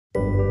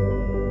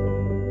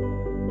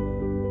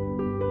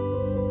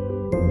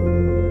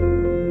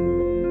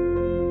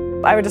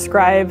I would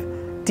describe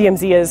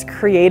DMZ as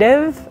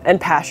creative and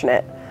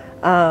passionate.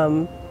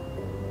 No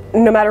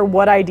matter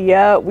what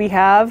idea we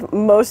have,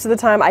 most of the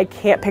time I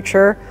can't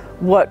picture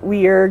what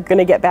we are going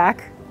to get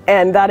back,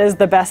 and that is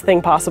the best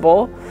thing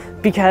possible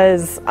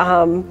because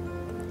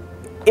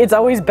it's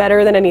always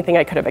better than anything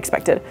I could have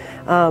expected.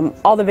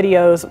 All the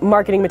videos,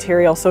 marketing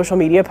material, social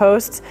media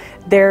posts,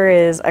 there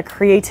is a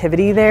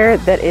creativity there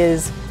that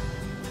is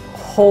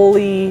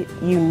wholly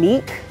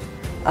unique.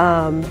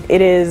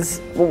 It is,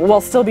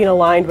 while still being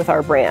aligned with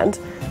our brand,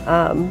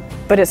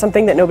 but it's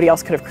something that nobody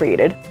else could have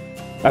created.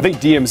 I think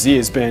DMZ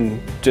has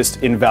been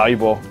just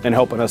invaluable in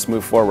helping us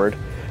move forward.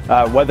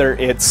 Whether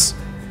it's,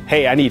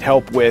 hey, I need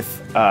help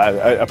with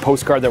a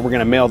postcard that we're going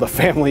to mail the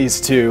families,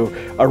 to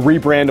a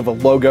rebrand of a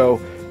logo,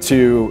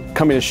 to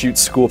coming to shoot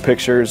school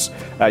pictures.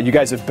 You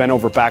guys have bent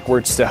over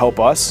backwards to help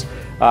us.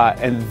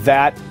 And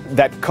that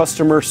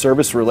customer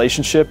service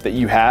relationship that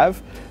you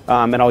have,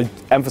 and I'll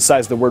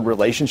emphasize the word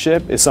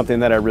relationship, is something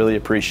that I really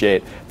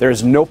appreciate. There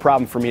is no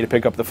problem for me to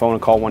pick up the phone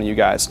and call one of you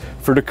guys,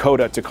 for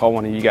Dakota to call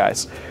one of you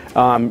guys.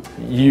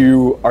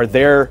 You are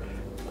there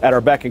at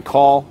our beck and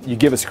call. You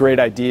give us great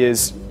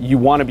ideas. You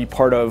want to be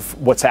part of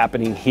what's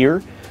happening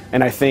here.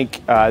 And I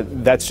think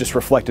that's just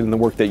reflected in the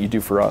work that you do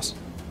for us.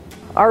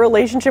 Our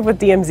relationship with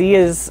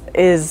DMZ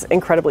is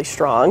incredibly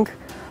strong.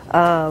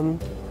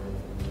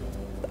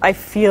 I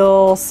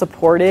feel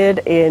supported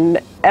in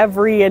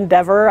every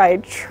endeavor I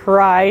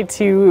try,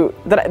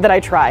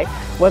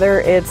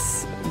 whether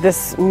it's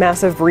this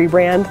massive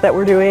rebrand that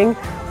we're doing,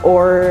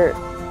 or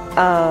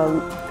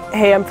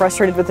hey, I'm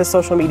frustrated with this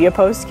social media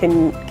post,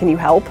 can you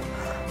help?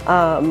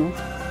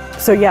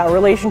 So yeah, a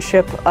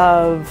relationship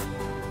of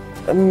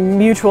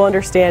mutual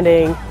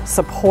understanding,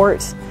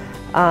 support,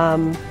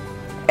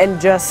 and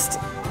just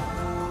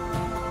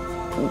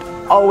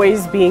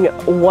always being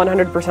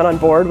 100% on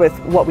board with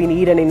what we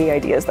need and any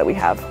ideas that we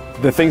have.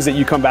 The things that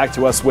you come back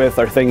to us with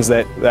are things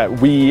that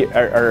we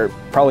are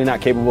probably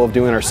not capable of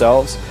doing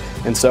ourselves.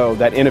 And so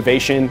that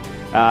innovation,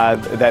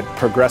 that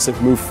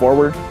progressive move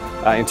forward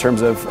in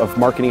terms of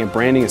marketing and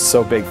branding is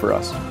so big for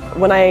us.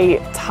 When I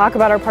talk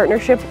about our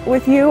partnership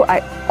with you,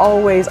 I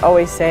always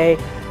say,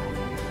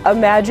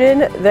 imagine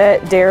that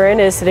Darren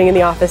is sitting in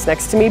the office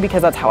next to me,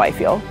 because that's how I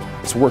feel.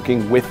 It's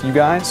working with you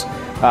guys.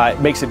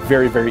 It makes it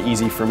very, very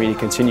easy for me to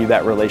continue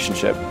that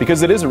relationship,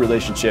 because it is a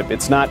relationship.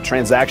 It's not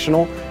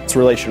transactional, it's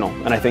relational.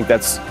 And I think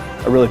that's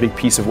a really big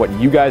piece of what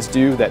you guys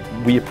do that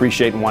we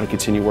appreciate and want to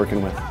continue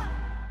working with.